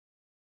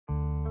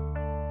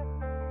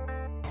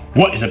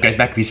What is up, guys?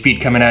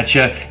 Macabespeed coming at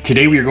you.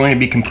 Today we are going to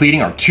be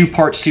completing our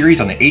two-part series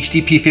on the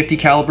HDP 50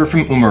 caliber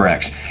from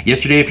Umarex.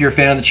 Yesterday, if you're a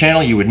fan of the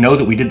channel, you would know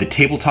that we did the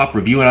tabletop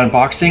review and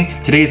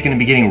unboxing. Today is going to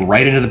be getting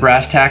right into the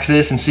brass tacks of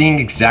this and seeing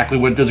exactly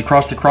what it does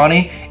across the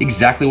chrony,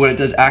 exactly what it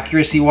does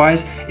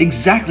accuracy-wise,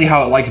 exactly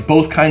how it likes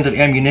both kinds of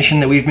ammunition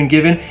that we've been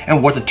given,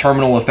 and what the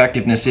terminal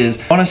effectiveness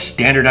is on a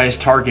standardized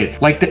target,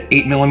 like the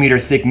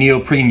 8mm thick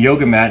neoprene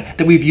yoga mat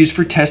that we've used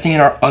for testing in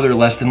our other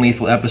less than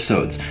lethal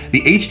episodes.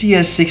 The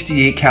HDS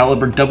 68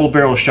 caliber double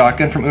barrel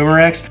shotgun from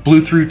Umarex blew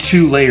through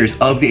 2 layers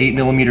of the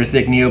 8mm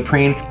thick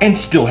neoprene and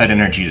still had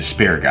energy to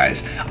spare,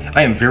 guys.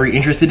 I am very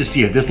interested to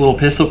see if this little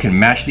pistol can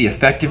match the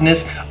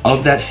effectiveness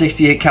of that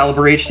 68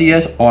 caliber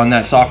HDS on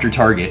that softer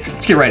target.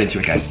 Let's get right into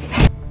it, guys.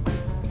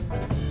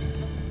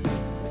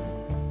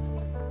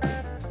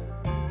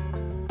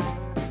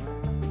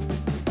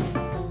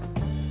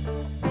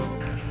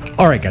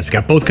 Alright guys, we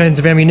got both kinds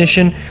of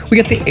ammunition. We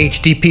got the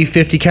HDP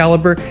 50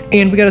 caliber,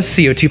 and we got a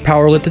CO2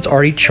 powerlet that's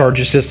already charged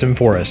a system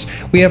for us.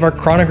 We have our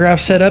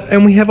chronograph set up,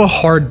 and we have a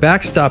hard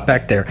backstop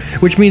back there,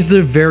 which means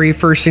the very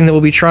first thing that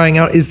we'll be trying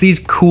out is these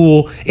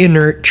cool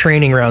inert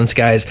training rounds,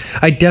 guys.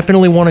 I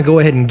definitely want to go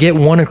ahead and get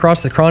one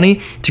across the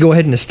chrony to go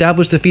ahead and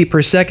establish the feet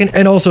per second,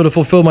 and also to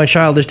fulfill my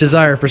childish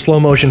desire for slow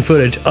motion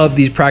footage of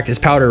these practice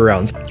powder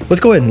rounds. Let's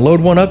go ahead and load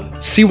one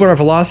up, see what our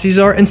velocities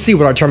are, and see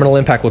what our terminal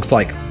impact looks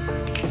like.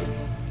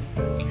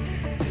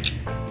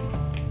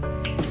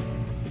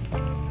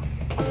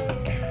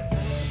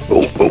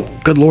 Oh,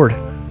 good lord.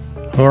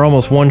 We're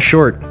almost one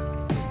short.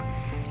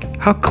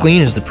 How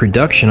clean is the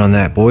production on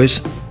that, boys?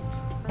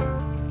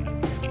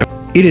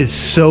 It is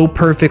so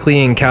perfectly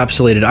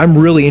encapsulated. I'm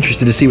really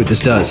interested to see what this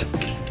does.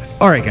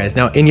 Alright guys,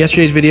 now in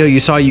yesterday's video you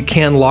saw you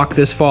can lock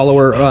this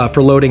follower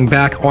for loading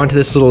back onto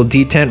this little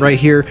detent right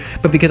here,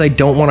 but because I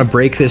don't want to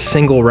break this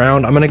single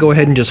round, I'm going to go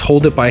ahead and just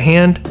hold it by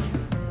hand.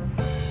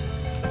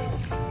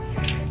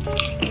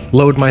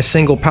 Load my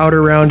single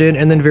powder round in,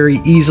 and then very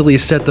easily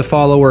set the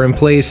follower in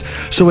place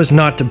so as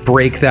not to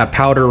break that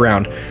powder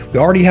round. We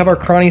already have our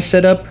chrony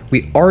set up,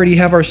 we already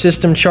have our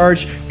system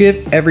charged, we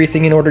have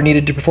everything in order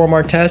needed to perform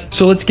our test,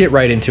 so let's get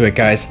right into it,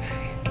 guys.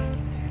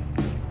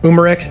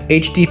 Umarex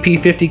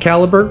HDP 50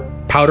 caliber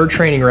powder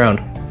training round.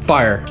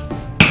 Fire.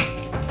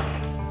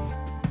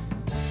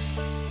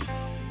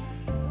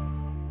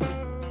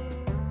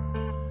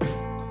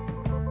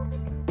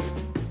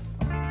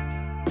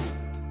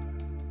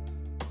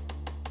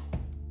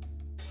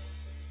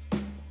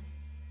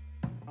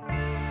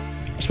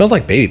 Smells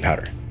like baby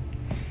powder.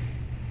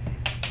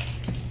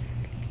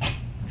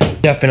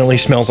 Definitely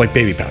smells like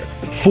baby powder.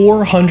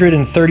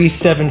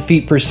 437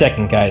 feet per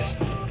second, guys.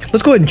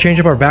 Let's go ahead and change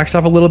up our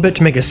backstop a little bit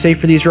to make it safe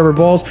for these rubber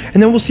balls,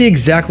 and then we'll see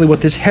exactly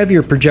what this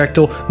heavier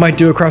projectile might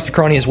do across the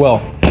chrony as well.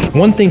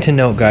 One thing to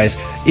note, guys,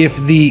 if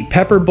the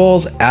pepper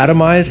balls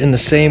atomize in the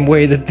same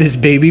way that this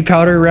baby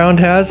powder round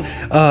has,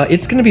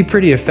 it's going to be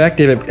pretty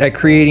effective at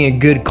creating a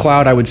good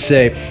cloud, I would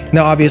say.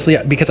 Now, obviously,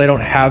 because I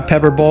don't have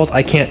pepper balls,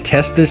 I can't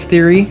test this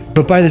theory,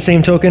 but by the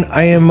same token,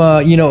 I am,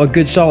 you know, a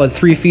good solid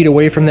 3 feet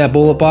away from that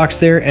bullet box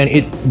there, and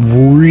it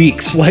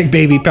reeks like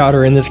baby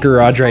powder in this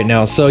garage right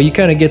now, so you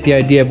kind of get the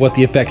idea of what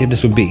the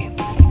effectiveness would be.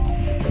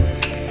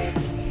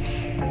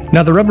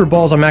 Now the rubber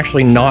balls I'm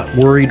actually not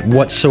worried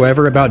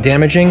whatsoever about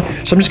damaging,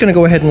 so I'm just going to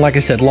go ahead and, like I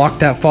said, lock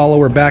that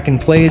follower back in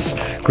place,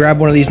 grab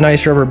one of these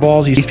nice rubber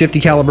balls, use 50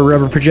 caliber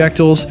rubber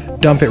projectiles,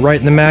 dump it right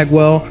in the mag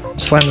well,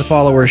 slam the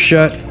follower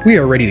shut. We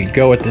are ready to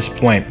go at this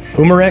point.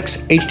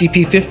 Umarex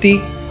HDP 50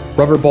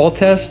 rubber ball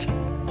test.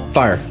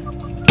 Fire.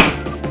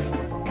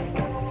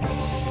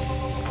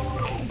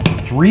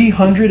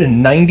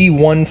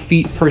 391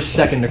 feet per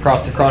second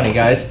across the chrony,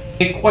 guys.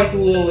 Made quite the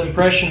little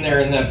impression there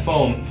in that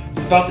foam.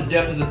 About the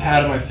depth of the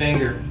pad of my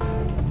finger.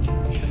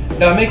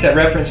 Now I make that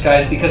reference,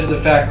 guys, because of the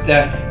fact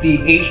that the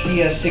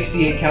HDS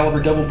 68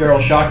 caliber double barrel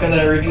shotgun that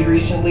I reviewed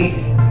recently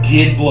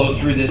did blow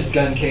through this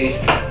gun case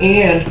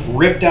and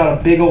ripped out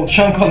a big old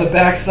chunk on the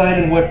backside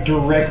and went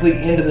directly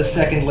into the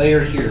second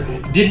layer here.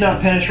 Did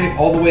not penetrate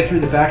all the way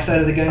through the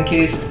backside of the gun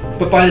case,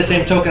 but by the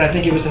same token, I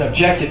think it was an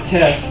objective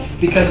test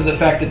because of the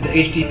fact that the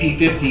HDP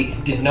 50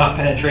 did not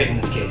penetrate in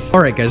this case.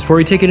 Alright guys, before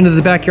we take it into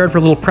the backyard for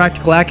a little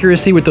practical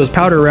accuracy with those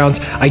powder rounds,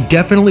 I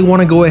definitely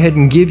want to go ahead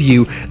and give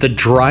you the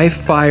dry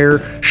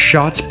fire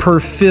shots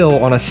per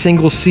fill on a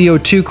single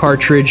CO2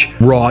 cartridge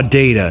raw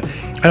data.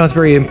 I know it's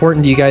very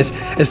important to you guys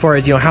as far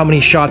as, you know, how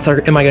many shots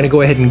am I going to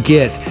go ahead and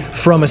get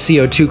from a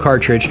CO2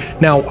 cartridge.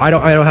 Now, I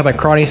don't have my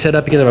chrony set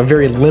up because I have a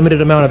very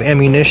limited amount of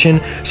ammunition,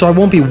 so I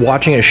won't be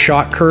watching a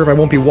shot curve, I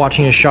won't be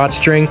watching a shot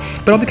string,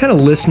 but I'll be kind of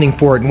listening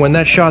for it. And when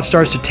that shot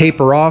starts to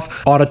taper off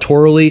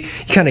auditorily,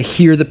 you kind of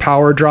hear the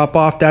power drop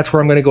off, that's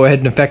where I'm going to go ahead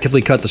and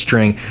effectively cut the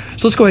string.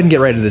 So let's go ahead and get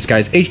right into this,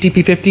 guys.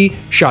 HDP 50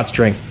 shot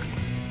string.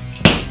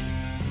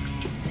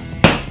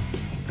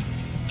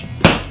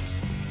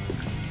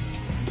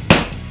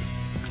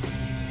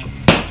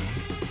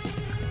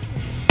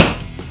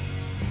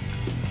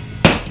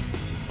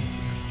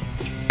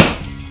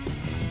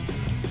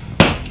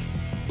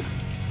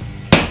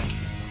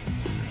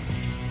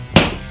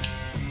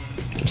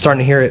 I'm starting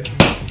to hear it.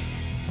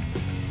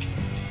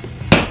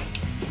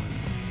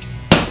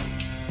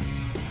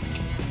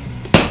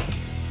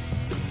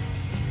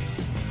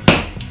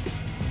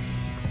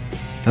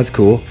 That's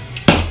cool.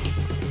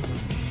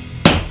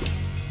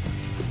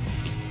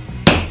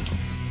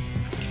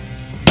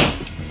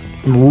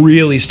 I'm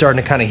really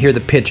starting to kind of hear the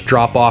pitch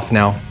drop off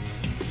now.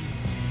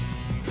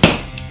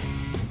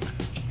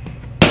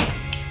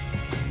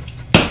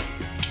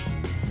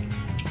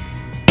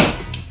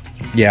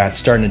 Yeah, it's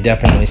starting to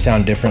definitely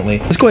sound differently.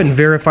 Let's go ahead and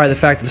verify the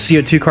fact that the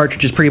CO2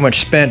 cartridge is pretty much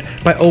spent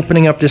by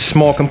opening up this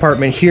small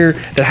compartment here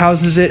that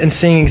houses it and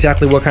seeing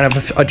exactly what kind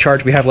of a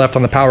charge we have left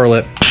on the power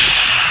lip.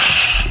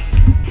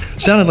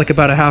 Sounded like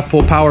about a half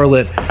full power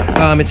lip.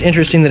 It's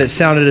interesting that it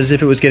sounded as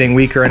if it was getting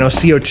weaker. I know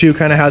CO2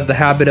 kind of has the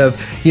habit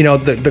of, you know,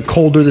 the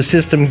colder the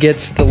system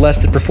gets, the less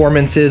the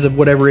performance is of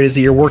whatever it is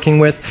that you're working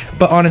with.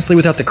 But honestly,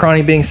 without the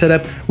chrony being set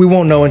up, we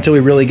won't know until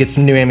we really get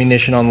some new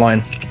ammunition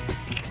online.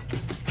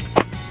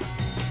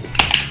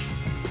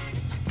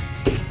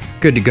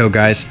 Good to go,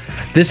 guys.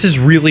 This is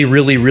really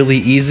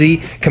easy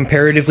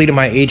comparatively to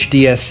my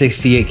HDS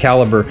 68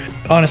 caliber.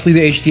 Honestly,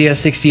 the HDS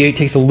 68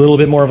 takes a little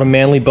bit more of a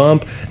manly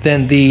bump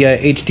than the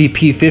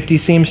HDP 50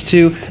 seems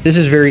to. This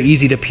is very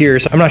easy to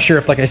pierce. I'm not sure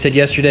if, like I said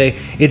yesterday,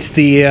 it's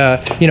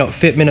the you know,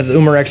 fitment of the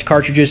Umarex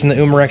cartridges and the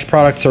Umarex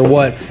products or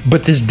what,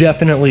 but this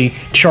definitely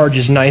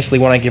charges nicely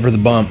when I give her the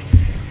bump.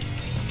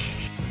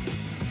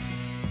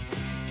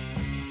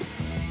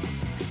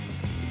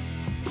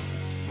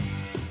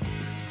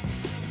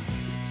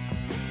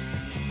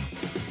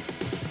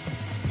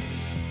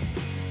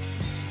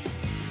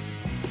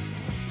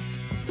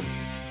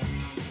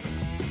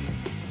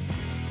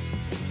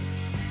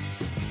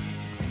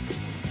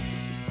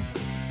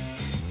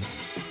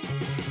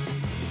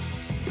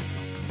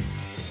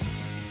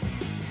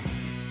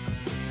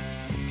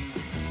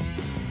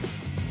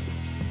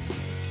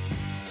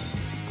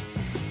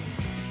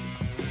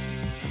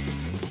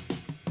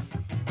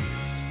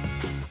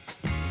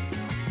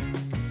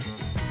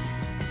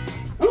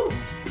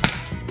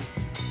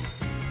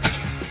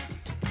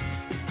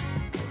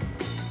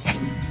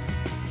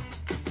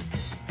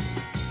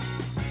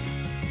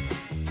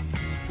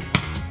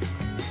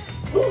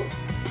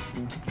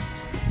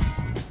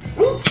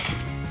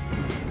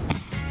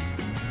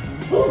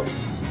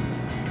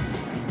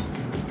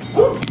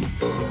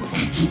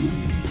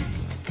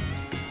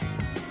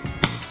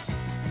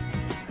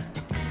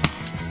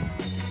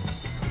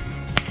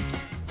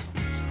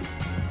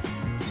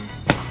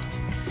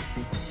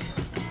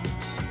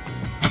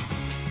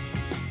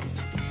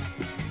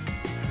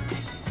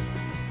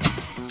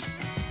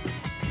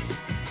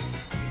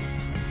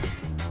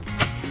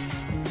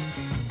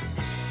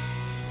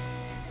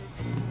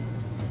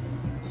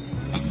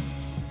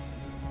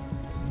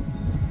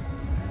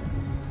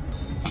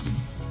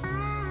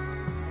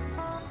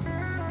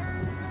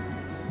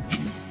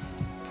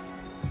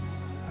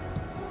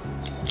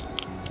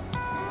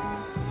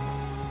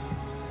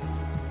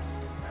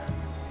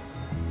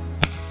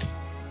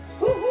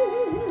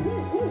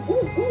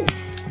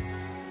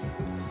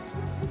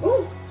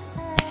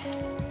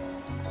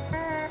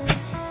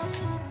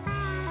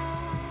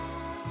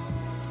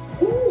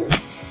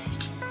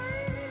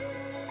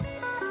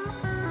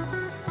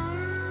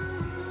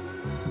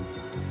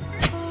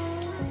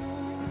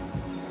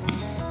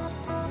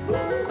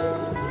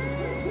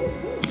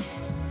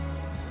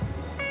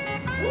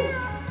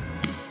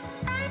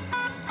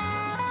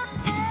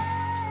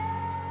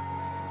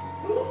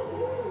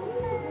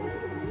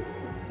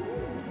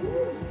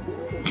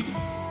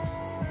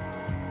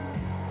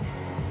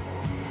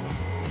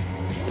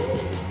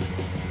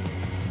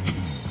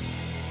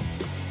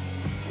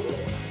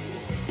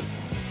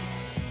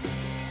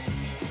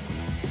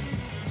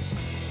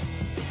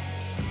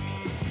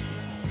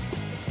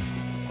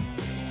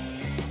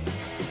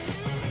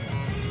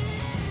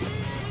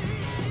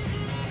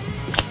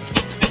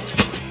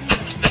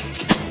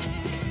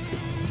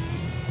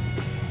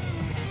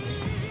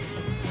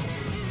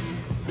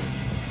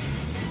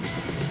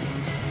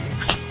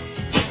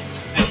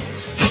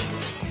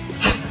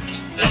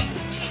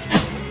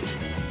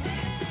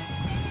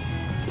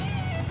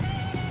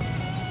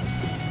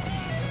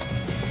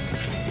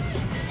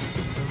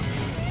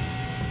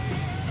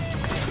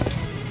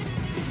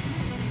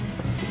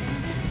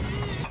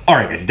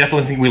 Alright guys, I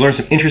definitely think we learned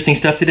some interesting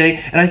stuff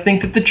today, and I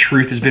think that the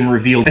truth has been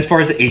revealed as far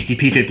as the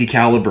HDP 50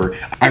 caliber.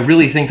 I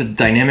really think that the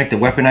dynamic that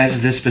weaponizes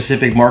this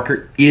specific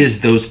marker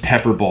is those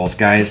pepper balls,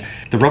 guys.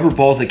 The rubber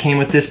balls that came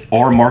with this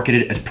are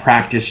marketed as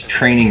practice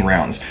training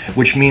rounds,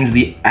 which means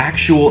the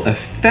actual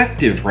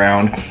effective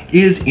round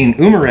is, in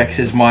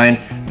Umarex's mind,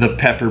 the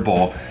pepper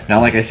ball. Now,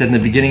 like I said in the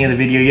beginning of the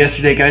video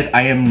yesterday, guys,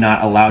 I am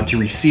not allowed to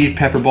receive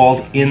pepper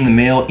balls in the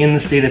mail in the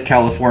state of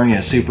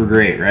California. Super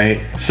great,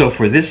 right? So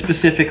for this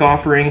specific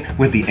offering,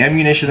 with the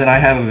ammunition that I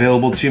have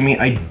available to me,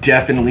 I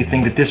definitely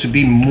think that this would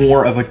be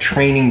more of a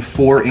training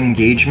for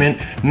engagement,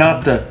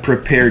 not the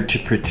prepared to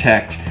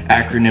protect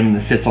acronym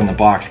that sits on the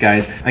box,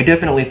 guys. I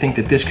definitely think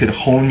that this could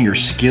hone your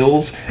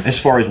skills as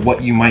far as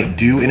what you might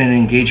do in an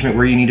engagement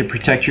where you need to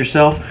protect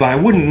yourself, but I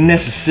wouldn't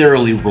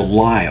necessarily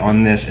rely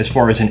on this as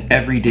far as an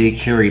everyday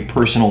carry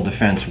personal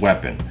defense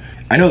weapon.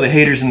 I know the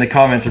haters in the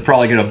comments are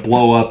probably gonna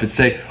blow up and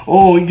say,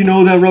 oh, you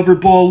know, that rubber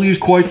ball leaves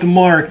quite the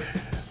mark.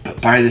 But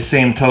by the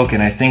same token,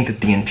 I think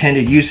that the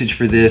intended usage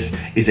for this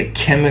is a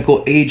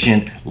chemical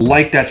agent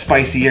like that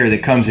spicy air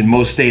that comes in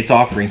most states'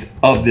 offerings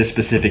of this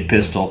specific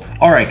pistol.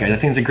 All right, guys, I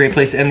think it's a great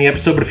place to end the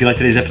episode, but if you like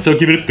today's episode,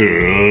 give it a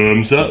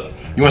thumbs up.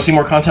 You want to see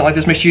more content like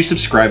this, make sure you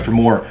subscribe for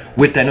more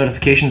with that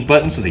notifications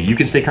button so that you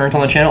can stay current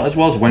on the channel as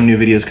well as when new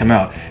videos come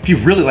out. If you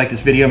really like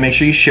this video, make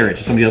sure you share it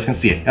so somebody else can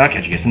see it, and I'll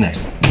catch you guys in the next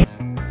one.